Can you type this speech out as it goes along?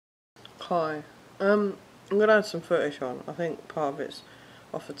Hi. I'm going to add some footage on. I think part of it's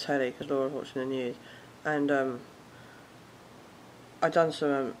off the telly because Laura's watching the news. And I done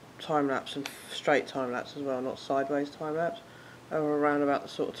some time-lapse and straight time-lapse as well, not sideways time-lapse, around about the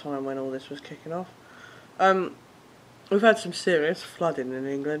sort of time when all this was kicking off. We've had some serious flooding in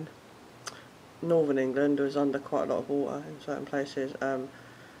England. Northern England was under quite a lot of water in certain places,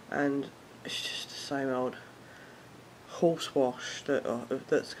 and it's just the same old horse wash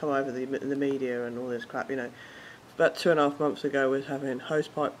that's come over the media and all this crap, you know. About 2.5 months ago we was having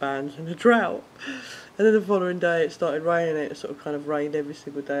hosepipe bans and a drought, and then the following day it started raining. It sort of kind of rained every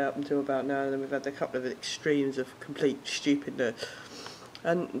single day up until about now, and then we've had a couple of extremes of complete stupidness,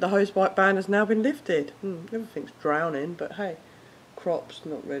 and the hosepipe ban has now been lifted. Everything's drowning, but hey, crops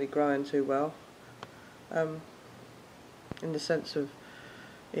not really growing too well, in the sense of,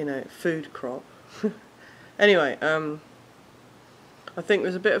 you know, food crop. Anyway, I think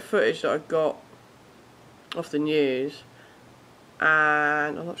there's a bit of footage that I got off the news,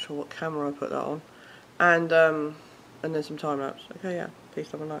 and I'm not sure what camera I put that on, and there's some time lapse. Okay, yeah,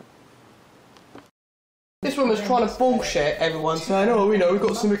 peace, love and light. This woman's trying to bullshit everyone, saying, oh, you know, we've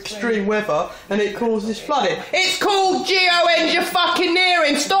got some extreme weather and it causes flooding. It's called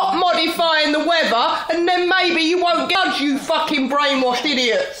geoengineering. Stop modifying the weather and then maybe you won't judge, you fucking brainwashed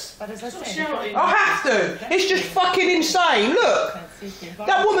idiots. But as I say, I have to. It's just fucking insane. Look,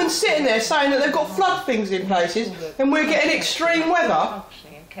 that woman's sitting there saying that they've got flood things in places and we're getting extreme weather,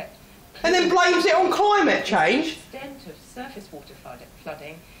 and then blames it on climate change. The extent of surface water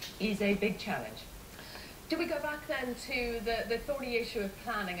flooding is a big challenge. Do we go back then to the thorny issue of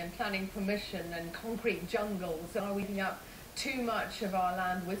planning and planning permission and concrete jungles? Are we eating up too much of our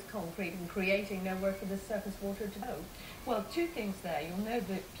land with concrete and creating nowhere for the surface water to go? Well, two things there. You'll know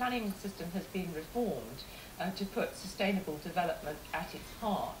the planning system has been reformed to put sustainable development at its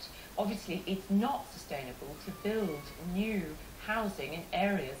heart. Obviously, it's not sustainable to build new housing in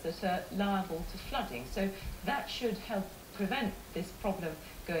areas that are liable to flooding. So that should help prevent this problem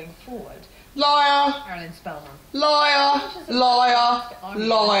going forward. Liar! Carolyn Spellman. Liar! Liar!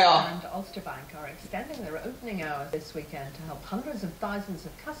 Liar! And Ulster Bank are extending their opening hours this weekend to help hundreds of thousands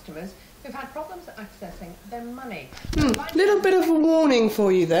of customers who've had problems accessing their money. Little bit of a warning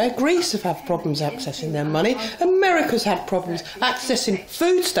for you there. Greece have had problems accessing their money. America's had problems accessing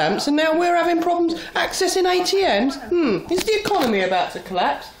food stamps, and now we're having problems accessing ATMs. Is the economy about to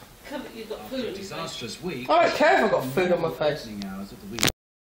collapse? You've got food on your disastrous week. I don't care if I've got food on my face.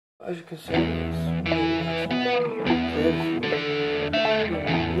 As you can see, it's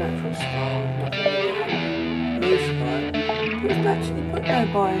natural style, blue sky. It was naturally put there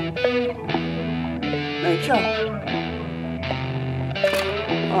by nature.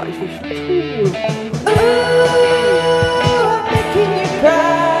 Artificial tools. Ooh, I'm making you cry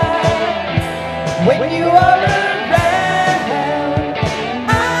when you are around.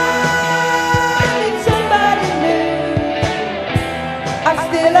 I need somebody new. I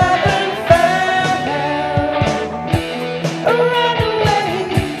still haven't found a runaway.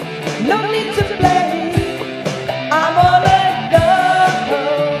 No need to blame.